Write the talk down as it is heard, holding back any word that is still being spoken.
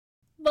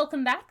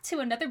Welcome back to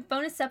another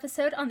bonus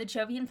episode on the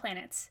Jovian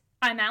planets.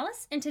 I'm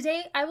Alice, and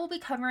today I will be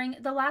covering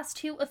the last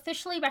two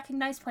officially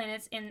recognized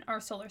planets in our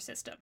solar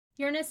system,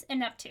 Uranus and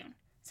Neptune.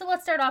 So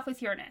let's start off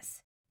with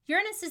Uranus.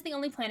 Uranus is the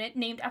only planet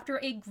named after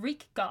a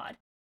Greek god,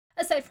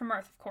 aside from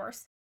Earth, of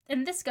course,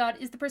 and this god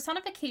is the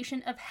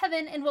personification of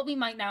heaven and what we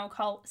might now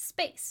call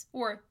space,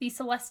 or the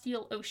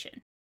celestial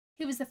ocean.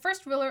 He was the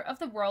first ruler of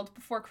the world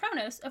before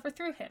Kronos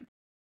overthrew him.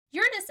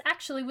 Uranus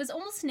actually was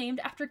almost named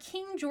after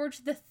King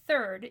George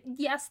III,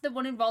 yes, the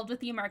one involved with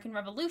the American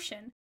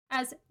Revolution,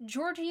 as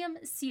Georgium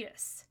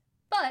Sidus.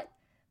 But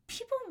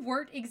people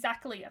weren't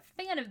exactly a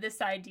fan of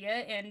this idea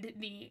and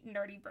the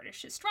nerdy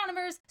British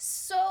astronomers,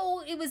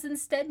 so it was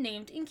instead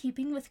named in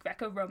keeping with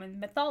Greco-Roman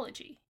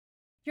mythology.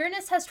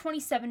 Uranus has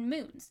 27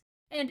 moons,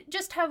 and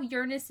just how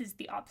Uranus is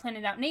the odd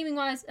planet out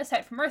naming-wise,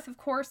 aside from Earth of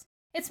course,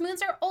 its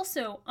moons are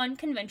also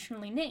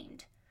unconventionally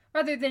named.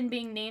 Rather than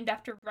being named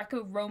after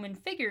Greco-Roman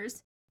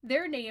figures,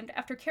 they're named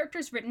after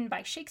characters written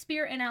by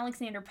Shakespeare and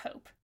Alexander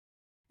Pope.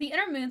 The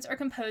inner moons are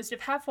composed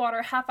of half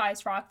water, half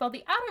ice rock, while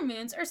the outer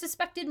moons are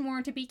suspected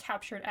more to be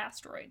captured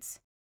asteroids.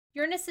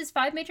 Uranus's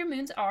 5 major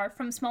moons are,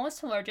 from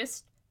smallest to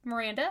largest,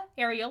 Miranda,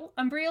 Ariel,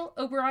 Umbriel,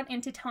 Oberon,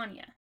 and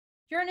Titania.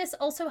 Uranus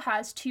also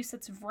has 2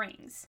 sets of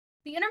rings.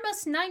 The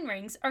innermost 9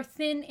 rings are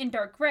thin and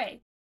dark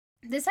gray.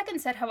 The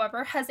second set,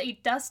 however, has a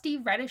dusty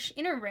reddish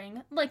inner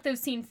ring, like those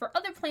seen for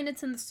other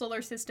planets in the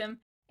solar system,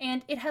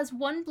 and it has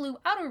 1 blue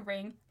outer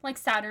ring, like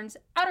Saturn's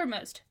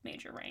outermost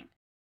major ring.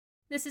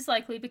 This is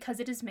likely because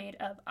it is made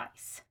of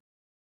ice.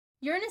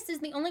 Uranus is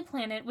the only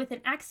planet with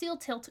an axial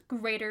tilt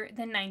greater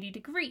than 90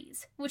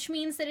 degrees, which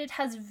means that it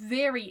has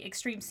very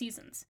extreme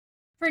seasons.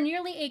 For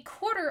nearly a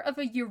quarter of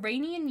a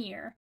Uranian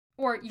year,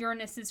 or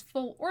Uranus's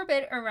full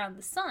orbit around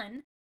the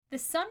sun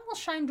will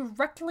shine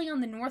directly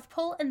on the North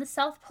Pole, and the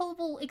South Pole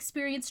will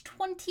experience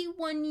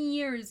 21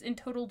 years in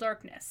total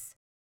darkness.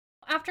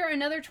 After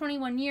another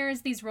 21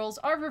 years, these roles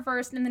are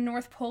reversed and the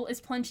North Pole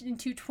is plunged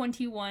into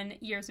 21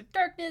 years of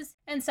darkness,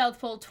 and South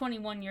Pole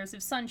 21 years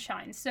of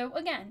sunshine, so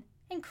again,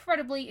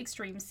 incredibly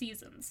extreme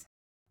seasons.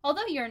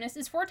 Although Uranus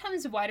is 4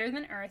 times wider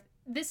than Earth,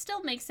 this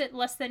still makes it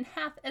less than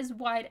half as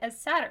wide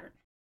as Saturn.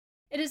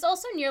 It is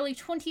also nearly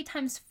 20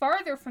 times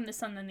farther from the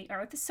Sun than the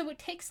Earth, so it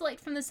takes light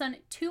from the Sun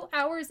 2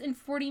 hours and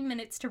 40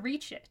 minutes to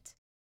reach it.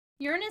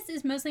 Uranus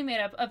is mostly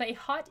made up of a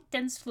hot,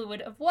 dense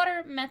fluid of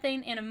water,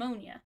 methane, and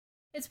ammonia.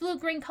 Its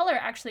blue-green color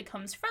actually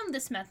comes from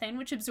this methane,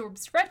 which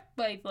absorbs red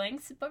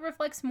wavelengths, but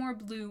reflects more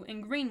blue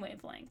and green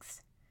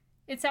wavelengths.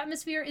 Its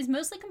atmosphere is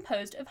mostly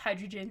composed of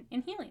hydrogen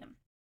and helium.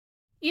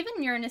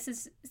 Even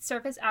Uranus's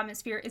surface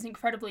atmosphere is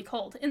incredibly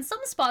cold, and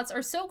some spots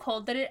are so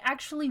cold that it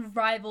actually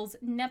rivals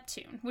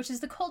Neptune, which is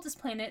the coldest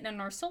planet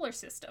in our solar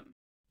system.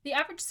 The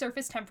average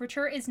surface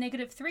temperature is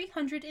negative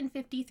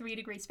 353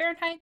 degrees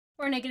Fahrenheit,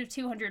 or negative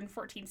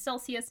 214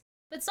 Celsius,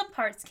 but some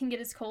parts can get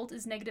as cold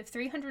as negative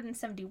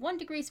 371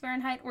 degrees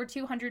Fahrenheit or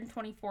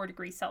 224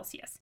 degrees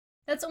Celsius.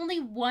 That's only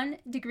 1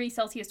 degree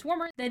Celsius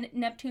warmer than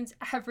Neptune's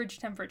average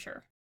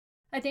temperature.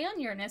 A day on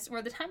Uranus,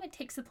 or the time it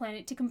takes the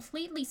planet to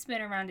completely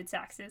spin around its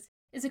axis,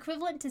 is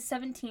equivalent to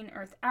 17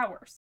 Earth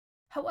hours.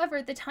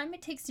 However, the time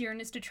it takes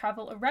Uranus to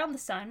travel around the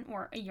Sun,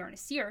 or a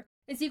Uranus year,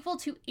 is equal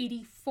to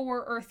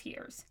 84 Earth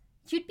years.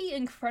 You'd be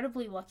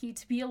incredibly lucky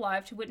to be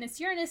alive to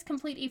witness Uranus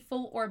complete a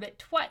full orbit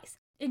twice,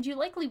 and you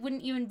likely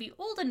wouldn't even be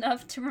old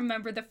enough to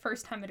remember the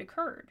first time it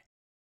occurred.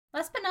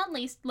 Last but not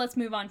least, let's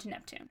move on to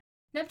Neptune.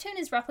 Neptune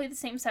is roughly the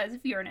same size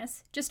as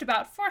Uranus, just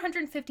about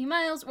 450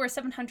 miles or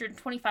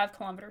 725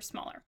 kilometers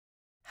smaller.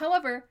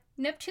 However,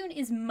 Neptune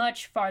is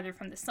much farther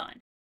from the Sun.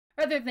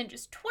 Rather than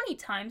just 20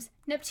 times,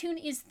 Neptune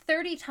is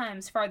 30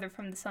 times farther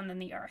from the Sun than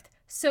the Earth,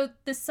 so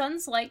the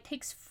Sun's light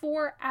takes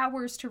 4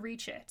 hours to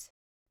reach it.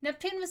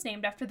 Neptune was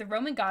named after the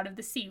Roman god of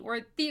the sea,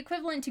 or the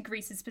equivalent to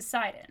Greece's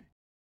Poseidon.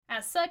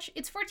 As such,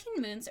 its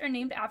 14 moons are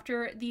named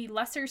after the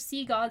lesser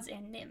sea gods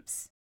and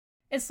nymphs.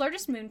 Its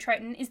largest moon,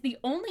 Triton, is the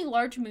only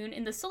large moon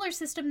in the solar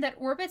system that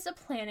orbits a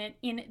planet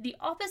in the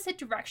opposite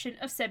direction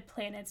of said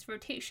planet's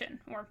rotation,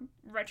 or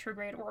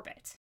retrograde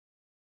orbit.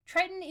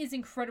 Triton is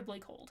incredibly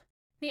cold.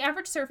 The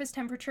average surface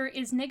temperature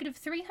is negative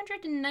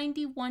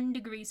 391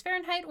 degrees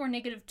Fahrenheit or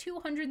negative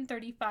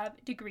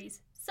 235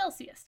 degrees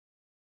Celsius,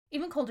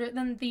 even colder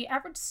than the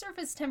average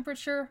surface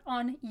temperature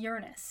on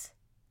Uranus.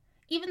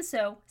 Even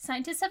so,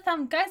 scientists have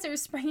found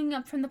geysers springing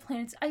up from the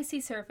planet's icy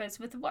surface,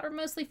 with water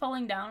mostly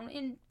falling down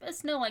in a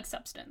snow-like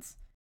substance.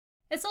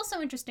 It's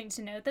also interesting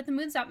to note that the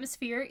moon's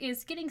atmosphere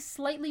is getting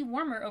slightly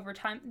warmer over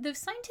time, though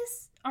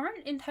scientists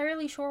aren't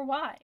entirely sure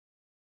why.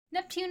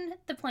 Neptune,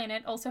 the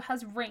planet, also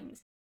has rings,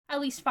 at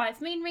least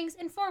 5 main rings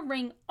and 4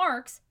 ring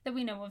arcs that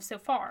we know of so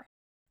far.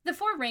 The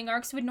 4 ring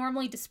arcs would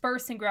normally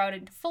disperse and grow out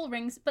into full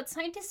rings, but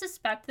scientists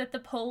suspect that the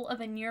pull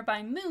of a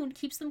nearby moon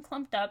keeps them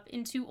clumped up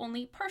into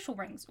only partial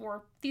rings,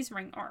 or these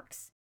ring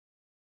arcs.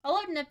 All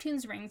of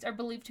Neptune's rings are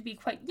believed to be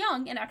quite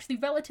young and actually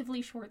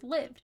relatively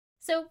short-lived,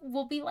 so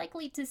we'll be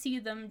likely to see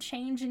them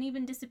change and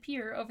even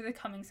disappear over the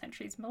coming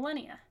centuries'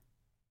 millennia.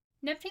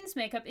 Neptune's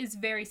makeup is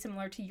very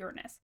similar to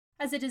Uranus,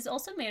 as it is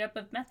also made up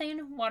of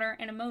methane, water,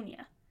 and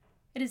ammonia.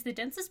 It is the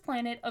densest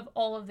planet of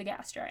all of the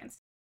gas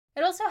giants,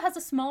 It also has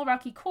a small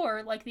rocky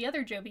core like the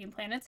other Jovian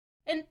planets,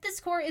 and this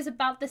core is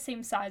about the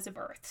same size of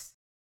Earth's.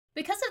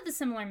 Because of the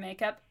similar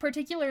makeup,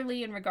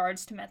 particularly in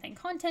regards to methane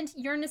content,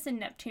 Uranus and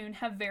Neptune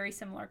have very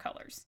similar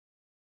colors.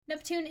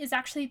 Neptune is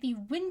actually the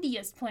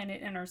windiest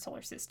planet in our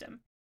solar system.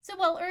 So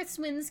while Earth's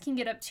winds can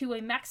get up to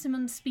a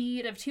maximum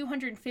speed of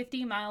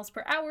 250 miles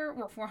per hour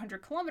or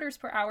 400 kilometers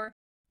per hour,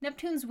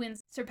 Neptune's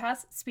winds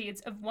surpass speeds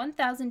of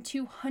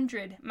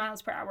 1,200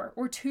 miles per hour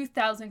or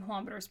 2,000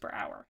 kilometers per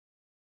hour.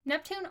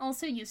 Neptune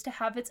also used to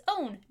have its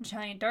own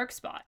giant dark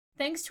spot,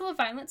 thanks to a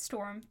violent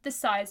storm the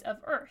size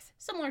of Earth,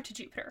 similar to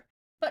Jupiter.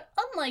 But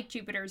unlike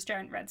Jupiter's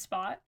giant red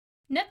spot,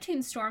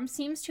 Neptune's storm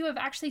seems to have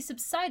actually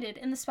subsided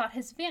and the spot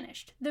has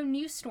vanished, though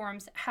new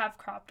storms have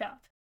cropped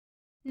up.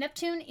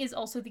 Neptune is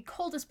also the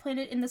coldest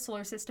planet in the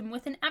solar system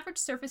with an average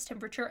surface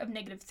temperature of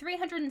negative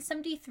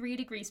 373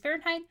 degrees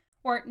Fahrenheit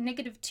or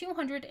negative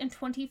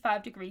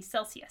 225 degrees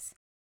Celsius.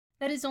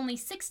 That is only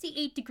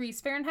 68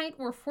 degrees Fahrenheit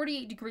or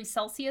 48 degrees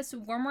Celsius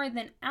warmer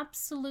than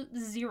absolute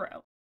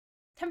zero.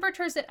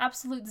 Temperatures at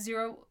absolute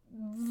zero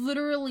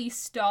literally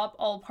stop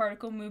all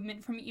particle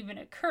movement from even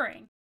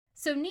occurring,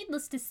 so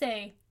needless to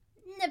say,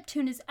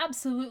 Neptune is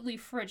absolutely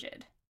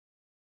frigid.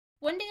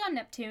 One day on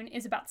Neptune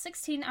is about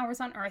 16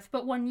 hours on Earth,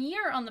 but 1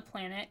 year on the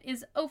planet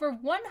is over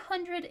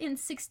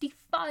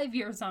 165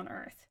 years on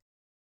Earth.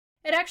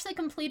 It actually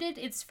completed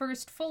its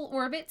first full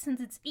orbit since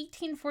its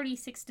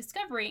 1846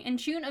 discovery in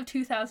June of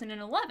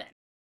 2011.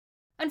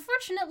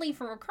 Unfortunately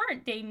for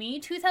current day me,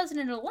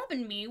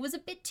 2011 me was a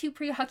bit too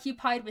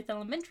preoccupied with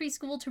elementary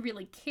school to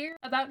really care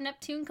about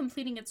Neptune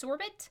completing its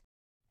orbit,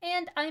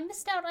 and I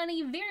missed out on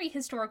a very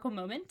historical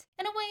moment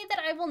in a way that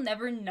I will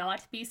never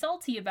not be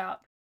salty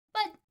about.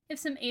 But if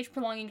some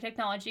age-prolonging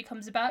technology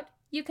comes about,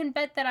 you can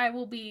bet that I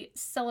will be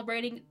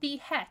celebrating the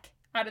heck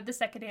out of the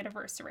second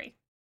anniversary.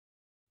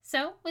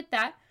 So, with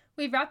that,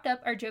 we've wrapped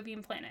up our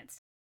Jovian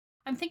planets.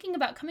 I'm thinking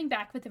about coming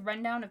back with a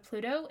rundown of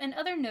Pluto and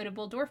other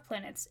notable dwarf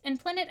planets, and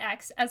Planet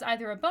X as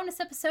either a bonus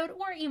episode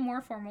or a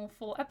more formal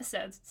full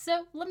episode,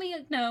 so let me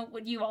know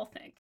what you all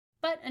think.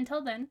 But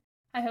until then,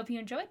 I hope you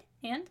enjoyed,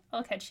 and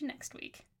I'll catch you next week.